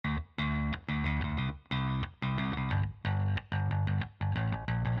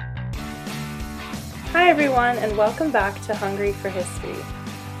Hi everyone, and welcome back to Hungry for History.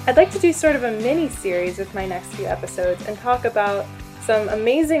 I'd like to do sort of a mini-series with my next few episodes and talk about some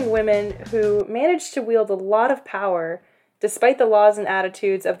amazing women who managed to wield a lot of power despite the laws and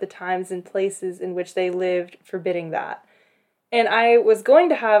attitudes of the times and places in which they lived forbidding that. And I was going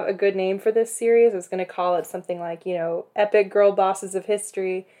to have a good name for this series. I was going to call it something like, Epic Girl Bosses of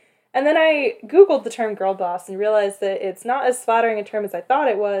History. And then I Googled the term girl boss and realized that it's not as flattering a term as I thought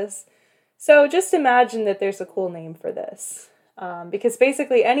it was. So just imagine that there's a cool name for this. Because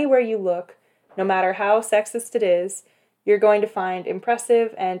basically anywhere you look, no matter how sexist it is, you're going to find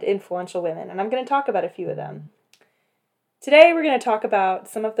impressive and influential women. And I'm going to talk about a few of them. Today we're going to talk about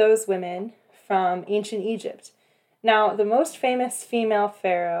some of those women from ancient Egypt. Now, the most famous female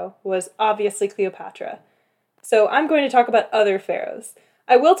pharaoh was obviously Cleopatra. So I'm going to talk about other pharaohs.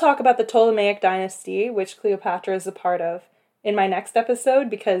 I will talk about the Ptolemaic dynasty, which Cleopatra is a part of, in my next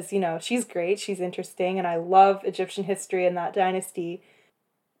episode because, she's great, she's interesting, and I love Egyptian history and that dynasty.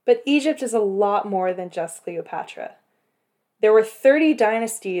 But Egypt is a lot more than just Cleopatra. There were 30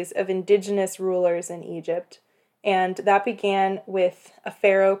 dynasties of indigenous rulers in Egypt, and that began with a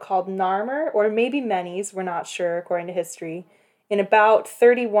pharaoh called Narmer, or maybe Menes, we're not sure according to history, in about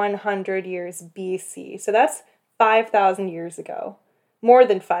 3,100 years BC. So that's 5,000 years ago. More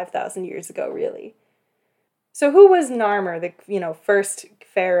than 5,000 years ago, really. So who was Narmer, the first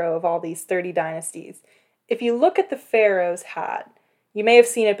pharaoh of all these 30 dynasties? If you look at the pharaoh's hat, you may have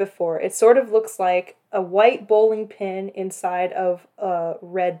seen it before. It sort of looks like a white bowling pin inside of a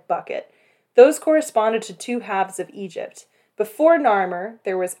red bucket. Those corresponded to two halves of Egypt. Before Narmer,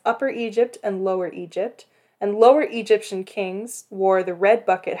 there was Upper Egypt and Lower Egypt, and Lower Egyptian kings wore the red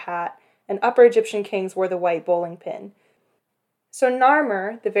bucket hat, and Upper Egyptian kings wore the white bowling pin. So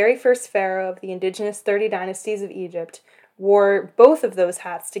Narmer, the very first pharaoh of the indigenous 30 dynasties of Egypt, wore both of those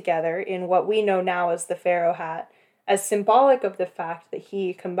hats together in what we know now as the pharaoh hat, as symbolic of the fact that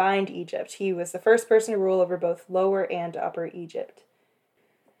he combined Egypt. He was the first person to rule over both Lower and Upper Egypt.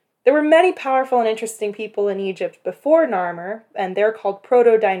 There were many powerful and interesting people in Egypt before Narmer, and they're called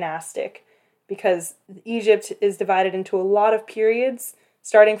proto-dynastic, because Egypt is divided into a lot of periods,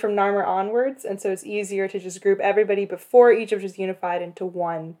 starting from Narmer onwards, and so it's easier to just group everybody before Egypt was unified into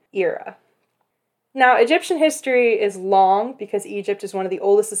one era. Now, Egyptian history is long because Egypt is one of the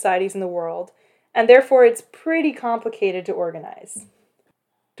oldest societies in the world, and therefore it's pretty complicated to organize.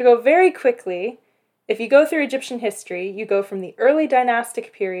 To go very quickly, if you go through Egyptian history, you go from the early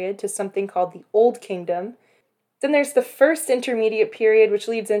dynastic period to something called the Old Kingdom. Then there's the first intermediate period, which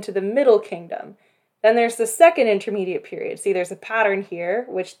leads into the Middle Kingdom. Then there's the second intermediate period. See, there's a pattern here,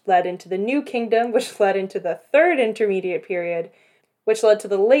 which led into the New Kingdom, which led into the third intermediate period, which led to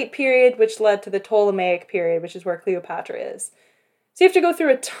the late period, which led to the Ptolemaic period, which is where Cleopatra is. So you have to go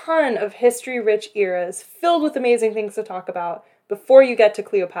through a ton of history-rich eras filled with amazing things to talk about before you get to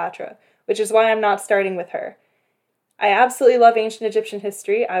Cleopatra, which is why I'm not starting with her. I absolutely love ancient Egyptian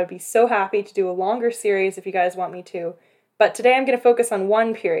history. I would be so happy to do a longer series if you guys want me to, but today I'm going to focus on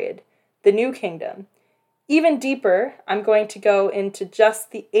one period, the New Kingdom. Even deeper, I'm going to go into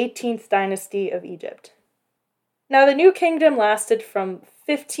just the 18th dynasty of Egypt. Now, the New Kingdom lasted from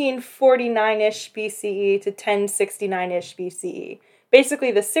 1549-ish BCE to 1069-ish BCE,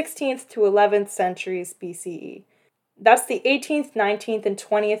 basically the 16th to 11th centuries BCE. That's the 18th, 19th, and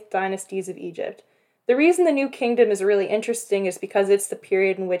 20th dynasties of Egypt. The reason the New Kingdom is really interesting is because it's the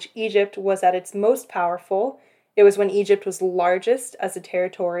period in which Egypt was at its most powerful. It was when Egypt was largest as a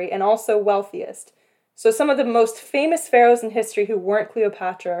territory and also wealthiest. So some of the most famous pharaohs in history who weren't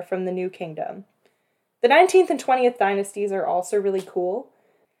Cleopatra are from the New Kingdom. The 19th and 20th dynasties are also really cool.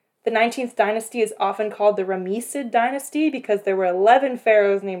 The 19th dynasty is often called the Ramessid dynasty because there were 11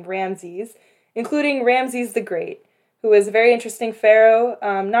 pharaohs named Ramses, including Ramses the Great, who was a very interesting pharaoh,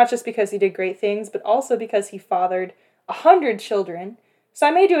 not just because he did great things, but also because he fathered 100 children. So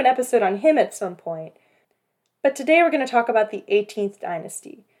I may do an episode on him at some point. But today we're going to talk about the 18th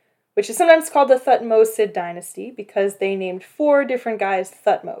dynasty, which is sometimes called the Thutmosid dynasty because they named 4 different guys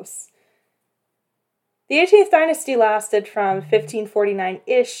Thutmose. The 18th dynasty lasted from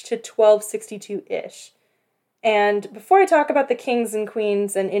 1549-ish to 1262-ish. And before I talk about the kings and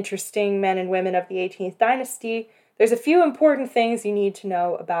queens and interesting men and women of the 18th dynasty, there's a few important things you need to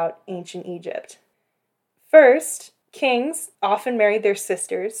know about ancient Egypt. First, kings often married their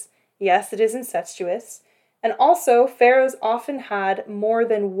sisters. Yes, it is incestuous. And also, pharaohs often had more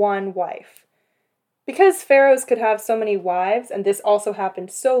than one wife. Because pharaohs could have so many wives, and this also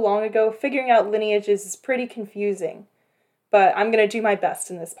happened so long ago, figuring out lineages is pretty confusing. But I'm going to do my best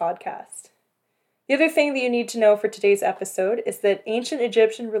in this podcast. The other thing that you need to know for today's episode is that ancient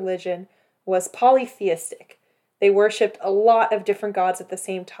Egyptian religion was polytheistic. They worshipped a lot of different gods at the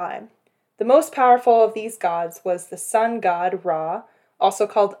same time. The most powerful of these gods was the sun god Ra, also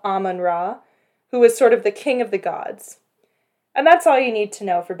called Amun-Ra, who was sort of the king of the gods. And that's all you need to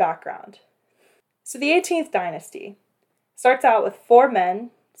know for background. So the 18th dynasty starts out with 4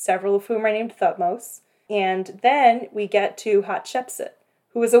 men, several of whom are named Thutmose, and then we get to Hatshepsut,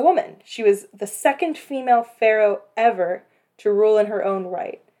 who was a woman. She was the second female pharaoh ever to rule in her own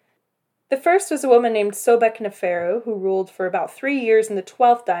right. The first was a woman named Sobek-Neferu, who ruled for about 3 years in the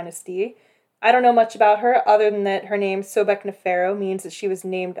 12th dynasty. I don't know much about her, other than that her name Sobek-Neferu means that she was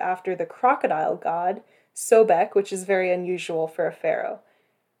named after the crocodile god, Sobek, which is very unusual for a pharaoh.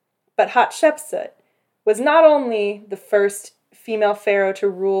 But Hatshepsut was not only the first female pharaoh to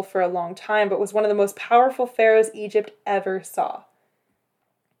rule for a long time, but was one of the most powerful pharaohs Egypt ever saw.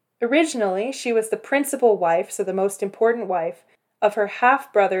 Originally, she was the principal wife, so the most important wife, of her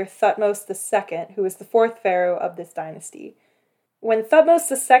half-brother Thutmose II, who was the 4th pharaoh of this dynasty. When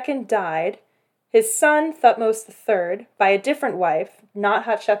Thutmose II died, his son Thutmose III, by a different wife, not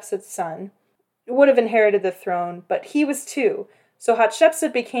Hatshepsut's son, would have inherited the throne, but he was 2, so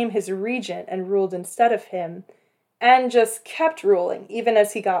Hatshepsut became his regent and ruled instead of him, and just kept ruling, even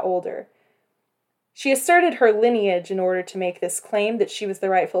as he got older. She asserted her lineage in order to make this claim that she was the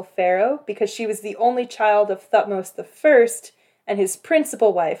rightful pharaoh, because she was the only child of Thutmose I and his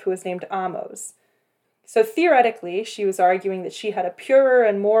principal wife, who was named Ahmose. So theoretically, she was arguing that she had a purer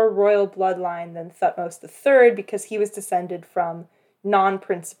and more royal bloodline than Thutmose III because he was descended from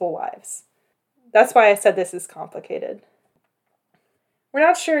non-principal wives. That's why I said this is complicated. We're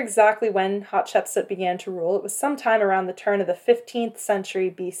not sure exactly when Hatshepsut began to rule. It was sometime around the turn of the 15th century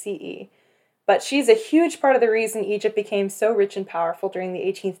BCE. But she's a huge part of the reason Egypt became so rich and powerful during the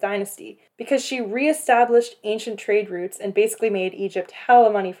 18th dynasty, because she reestablished ancient trade routes and basically made Egypt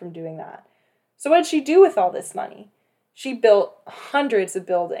hella money from doing that. So what did she do with all this money? She built hundreds of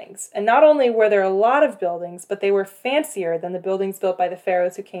buildings, and not only were there a lot of buildings, but they were fancier than the buildings built by the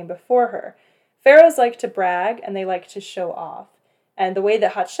pharaohs who came before her. Pharaohs like to brag, and they like to show off. And the way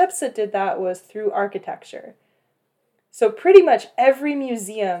that Hatshepsut did that was through architecture. So pretty much every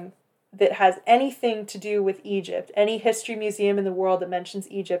museum that has anything to do with Egypt, any history museum in the world that mentions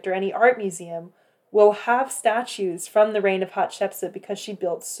Egypt, or any art museum, will have statues from the reign of Hatshepsut because she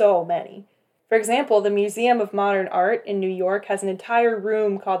built so many. For example, the Museum of Modern Art in New York has an entire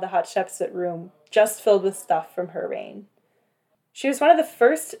room called the Hatshepsut Room, just filled with stuff from her reign. She was one of the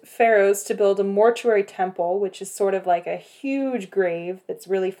first pharaohs to build a mortuary temple, which is sort of like a huge grave that's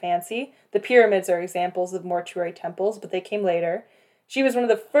really fancy. The pyramids are examples of mortuary temples, but they came later. She was one of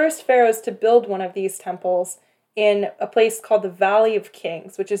the first pharaohs to build one of these temples in a place called the Valley of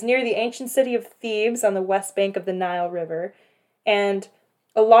Kings, which is near the ancient city of Thebes on the west bank of the Nile River. And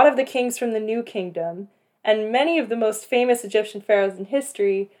a lot of the kings from the New Kingdom, and many of the most famous Egyptian pharaohs in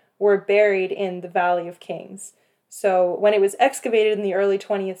history, were buried in the Valley of Kings. So when it was excavated in the early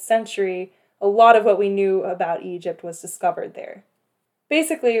 20th century, a lot of what we knew about Egypt was discovered there.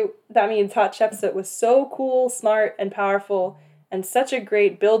 Basically, that means Hatshepsut was so cool, smart, and powerful, and such a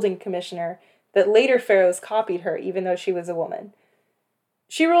great building commissioner that later pharaohs copied her, even though she was a woman.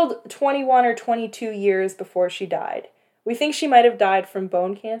 She ruled 21 or 22 years before she died. We think she might have died from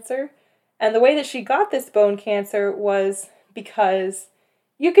bone cancer, and the way that she got this bone cancer was because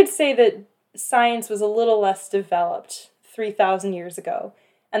you could say that science was a little less developed 3,000 years ago,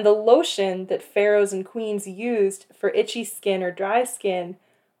 and the lotion that pharaohs and queens used for itchy skin or dry skin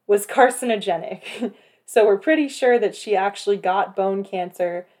was carcinogenic. So we're pretty sure that she actually got bone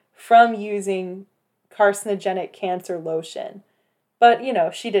cancer from using carcinogenic cancer lotion. But,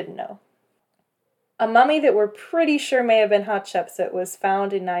 she didn't know. A mummy that we're pretty sure may have been Hatshepsut was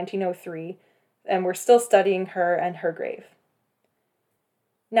found in 1903, and we're still studying her and her grave.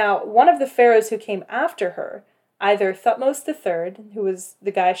 Now, one of the pharaohs who came after her, either Thutmose III, who was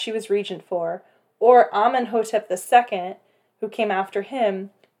the guy she was regent for, or Amenhotep II, who came after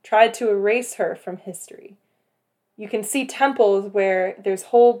him, tried to erase her from history. You can see temples where there's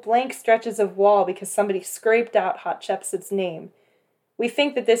whole blank stretches of wall because somebody scraped out Hatshepsut's name. We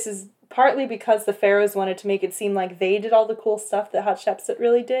think that this is partly because the pharaohs wanted to make it seem like they did all the cool stuff that Hatshepsut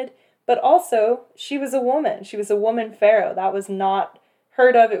really did, but also she was a woman. She was a woman pharaoh. That was not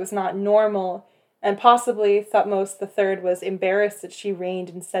heard of. It was not normal. And possibly Thutmose III was embarrassed that she reigned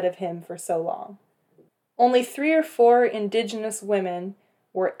instead of him for so long. Only 3 or 4 indigenous women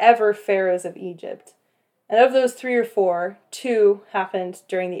were ever pharaohs of Egypt. And of those 3 or 4, 2 happened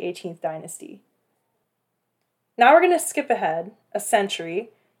during the 18th dynasty. Now we're going to skip ahead a century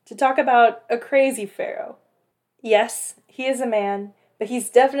to talk about a crazy pharaoh. Yes, he is a man, but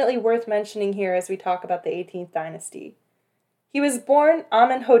he's definitely worth mentioning here as we talk about the 18th dynasty. He was born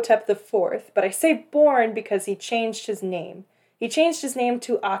Amenhotep IV, but I say born because he changed his name. He changed his name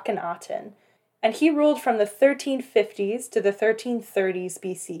to Akhenaten, and he ruled from the 1350s to the 1330s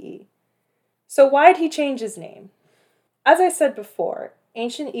BCE. So why did he change his name? As I said before,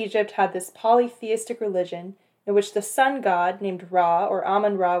 ancient Egypt had this polytheistic religion in which the sun god named Ra or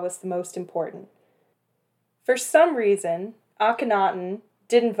Amun-Ra was the most important. For some reason, Akhenaten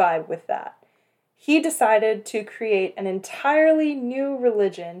didn't vibe with that. He decided to create an entirely new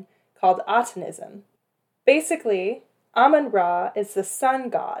religion called Atenism. Basically, Amun-Ra is the sun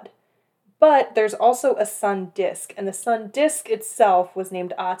god, but there's also a sun disk, and the sun disk itself was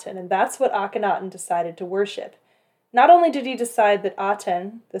named Aten, and that's what Akhenaten decided to worship. Not only did he decide that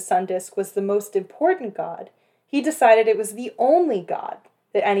Aten, the sun disk, was the most important god, he decided it was the only god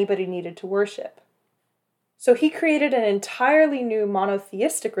that anybody needed to worship. So he created an entirely new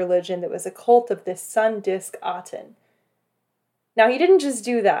monotheistic religion that was a cult of this sun disk Aten. Now he didn't just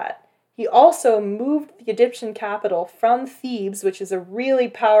do that. He also moved the Egyptian capital from Thebes, which is a really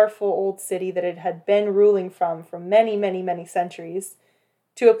powerful old city that it had been ruling from for many, many, many centuries,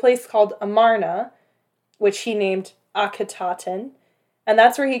 to a place called Amarna, which he named Akhenaten, and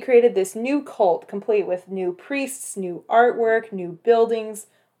that's where he created this new cult, complete with new priests, new artwork, new buildings,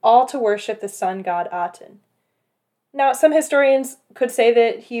 all to worship the sun god Aten. Now, some historians could say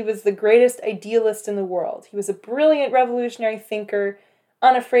that he was the greatest idealist in the world. He was a brilliant revolutionary thinker,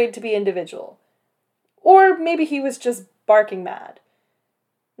 unafraid to be individual. Or maybe he was just barking mad.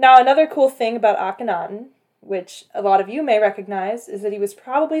 Now, another cool thing about Akhenaten, which a lot of you may recognize, is that he was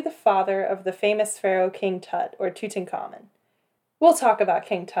probably the father of the famous pharaoh King Tut, or Tutankhamun. We'll talk about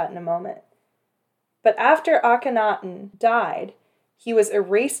King Tut in a moment. But after Akhenaten died, he was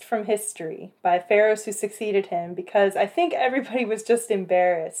erased from history by pharaohs who succeeded him because I think everybody was just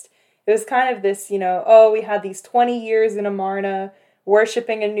embarrassed. It was kind of this, we had these 20 years in Amarna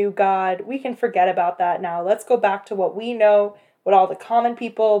worshipping a new god. We can forget about that now. Let's go back to what we know, what all the common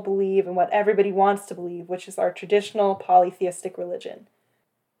people believe, and what everybody wants to believe, which is our traditional polytheistic religion.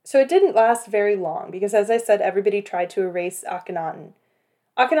 So it didn't last very long because, as I said, everybody tried to erase Akhenaten.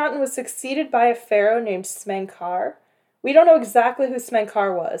 Akhenaten was succeeded by a pharaoh named Smenkhar. We don't know exactly who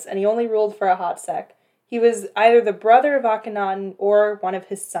Smenkhar was, and he only ruled for a hot sec. He was either the brother of Akhenaten or one of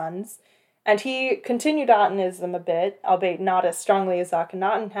his sons, and he continued Atenism a bit, albeit not as strongly as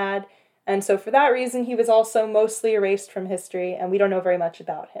Akhenaten had, and so for that reason he was also mostly erased from history, and we don't know very much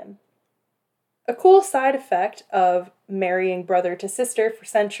about him. A cool side effect of marrying brother to sister for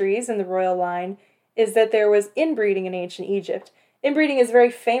centuries in the royal line is that there was inbreeding in ancient Egypt. Inbreeding is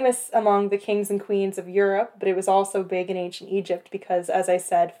very famous among the kings and queens of Europe, but it was also big in ancient Egypt because, as I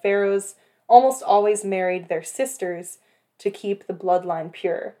said, pharaohs almost always married their sisters to keep the bloodline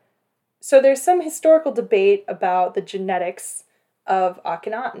pure. So there's some historical debate about the genetics of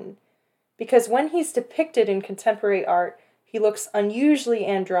Akhenaten, because when he's depicted in contemporary art, he looks unusually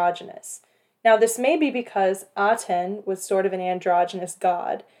androgynous. Now, this may be because Aten was sort of an androgynous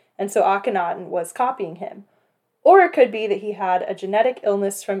god, and so Akhenaten was copying him. Or it could be that he had a genetic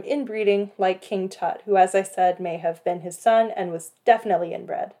illness from inbreeding like King Tut, who, as I said, may have been his son and was definitely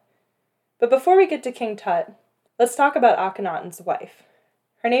inbred. But before we get to King Tut, let's talk about Akhenaten's wife.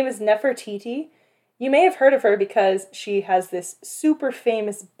 Her name is Nefertiti. You may have heard of her because she has this super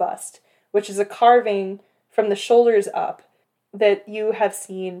famous bust, which is a carving from the shoulders up that you have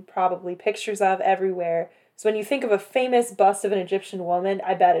seen probably pictures of everywhere. So when you think of a famous bust of an Egyptian woman,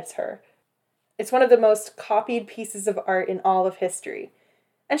 I bet it's her. It's one of the most copied pieces of art in all of history.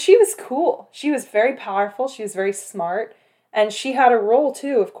 And she was cool. She was very powerful. She was very smart. And she had a role,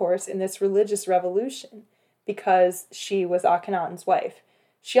 too, of course, in this religious revolution because she was Akhenaten's wife.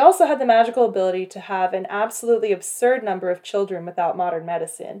 She also had the magical ability to have an absolutely absurd number of children without modern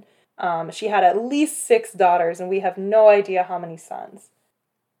medicine. She had at least 6 daughters, and we have no idea how many sons.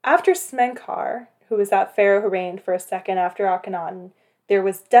 After Smenkhar, who was that pharaoh who reigned for a second after Akhenaten, there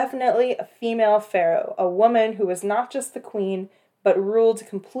was definitely a female pharaoh, a woman who was not just the queen, but ruled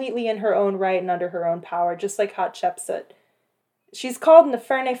completely in her own right and under her own power, just like Hatshepsut. She's called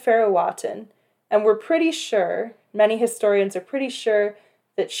Nefertiti, and we're pretty sure, many historians are pretty sure,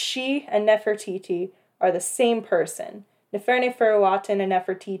 that she and Nefertiti are the same person. Nefertiti and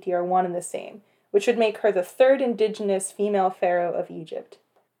Nefertiti are one and the same, which would make her the 3rd indigenous female pharaoh of Egypt.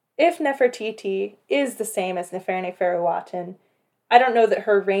 If Nefertiti is the same as Nefertiti, I don't know that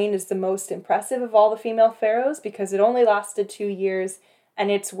her reign is the most impressive of all the female pharaohs because it only lasted 2 years,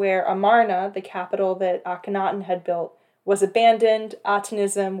 and it's where Amarna, the capital that Akhenaten had built, was abandoned,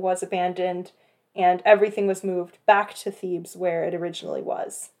 Atenism was abandoned, and everything was moved back to Thebes where it originally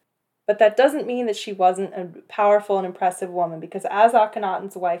was. But that doesn't mean that she wasn't a powerful and impressive woman, because as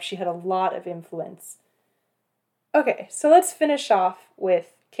Akhenaten's wife, she had a lot of influence. Okay, so let's finish off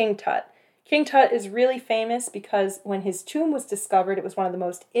with King Tut. King Tut is really famous because when his tomb was discovered, it was one of the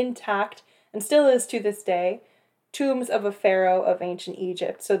most intact, and still is to this day, tombs of a pharaoh of ancient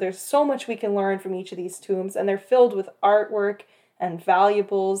Egypt. So there's so much we can learn from each of these tombs, and they're filled with artwork and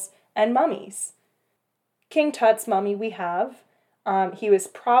valuables and mummies. King Tut's mummy we have. He was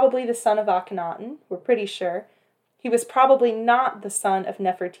probably the son of Akhenaten, we're pretty sure. He was probably not the son of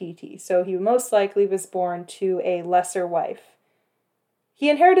Nefertiti, so he most likely was born to a lesser wife. He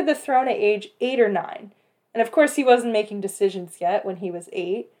inherited the throne at age 8 or 9, and of course he wasn't making decisions yet when he was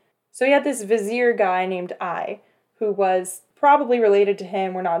 8, so he had this vizier guy named Ai, who was probably related to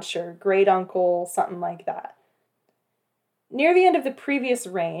him, we're not sure, great uncle, something like that. Near the end of the previous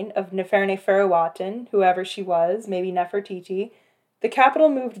reign of Pharaohs, whoever she was, maybe Nefertiti, the capital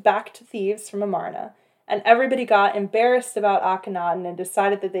moved back to Thebes from Amarna, and everybody got embarrassed about Akhenaten and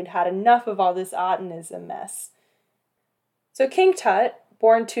decided that they'd had enough of all this Atenism mess. So King Tut,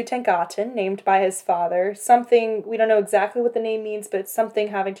 born Tutankhaten, named by his father, something, we don't know exactly what the name means, but it's something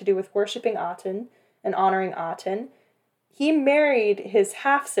having to do with worshipping Aten and honoring Aten. He married his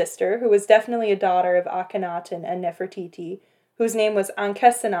half-sister, who was definitely a daughter of Akhenaten and Nefertiti, whose name was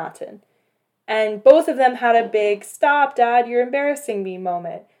Akhenaten. And both of them had a big, "Stop, Dad, you're embarrassing me"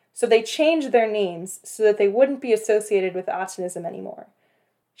 moment. So they changed their names so that they wouldn't be associated with Atenism anymore.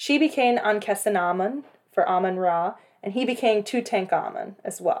 She became Ankhesenamun, for Amun-Ra, and he became Tutankhamun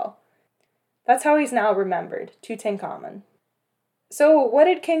as well. That's how he's now remembered, Tutankhamun. So what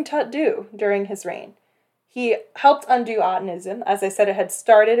did King Tut do during his reign? He helped undo Atenism. As I said, it had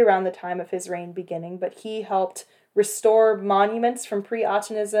started around the time of his reign beginning, but he helped restore monuments from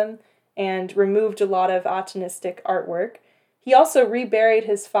pre-Atenism and removed a lot of Atenistic artwork. He also reburied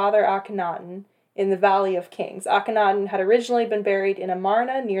his father Akhenaten in the Valley of Kings. Akhenaten had originally been buried in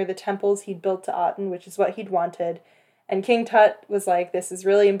Amarna near the temples he'd built to Aten, which is what he'd wanted. And King Tut was like, this is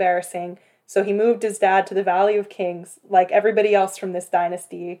really embarrassing. So he moved his dad to the Valley of Kings, like everybody else from this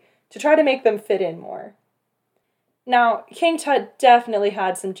dynasty, to try to make them fit in more. Now, King Tut definitely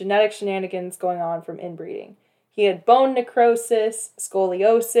had some genetic shenanigans going on from inbreeding. He had bone necrosis,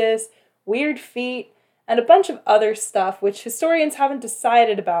 scoliosis, weird feet, and a bunch of other stuff which historians haven't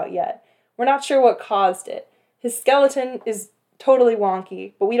decided about yet. We're not sure what caused it. His skeleton is totally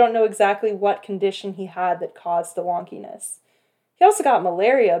wonky, but we don't know exactly what condition he had that caused the wonkiness. He also got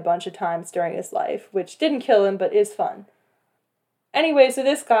malaria a bunch of times during his life, which didn't kill him, but is fun. Anyway, so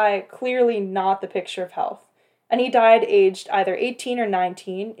this guy, clearly not the picture of health, and he died aged either 18 or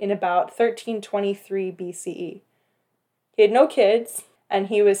 19 in about 1323 BCE. He had no kids, and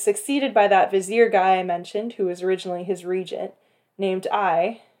he was succeeded by that vizier guy I mentioned, who was originally his regent, named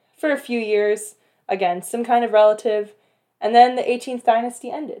Ai, for a few years, again, some kind of relative, and then the 18th dynasty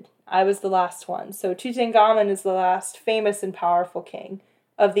ended. I was the last one, so Tutankhamun is the last famous and powerful king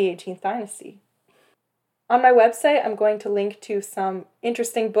of the 18th dynasty. On my website, I'm going to link to some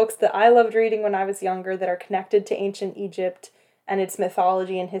interesting books that I loved reading when I was younger that are connected to ancient Egypt and its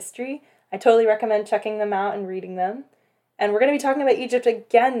mythology and history. I totally recommend checking them out and reading them. And we're going to be talking about Egypt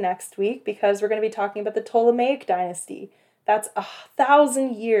again next week because we're going to be talking about the Ptolemaic dynasty. That's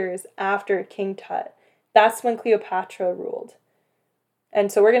 1,000 years after King Tut. That's when Cleopatra ruled. And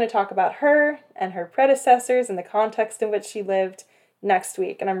so we're going to talk about her and her predecessors and the context in which she lived next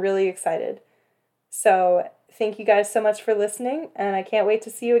week, and I'm really excited. So thank you guys so much for listening, and I can't wait to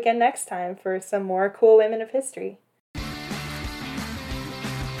see you again next time for some more cool women of history.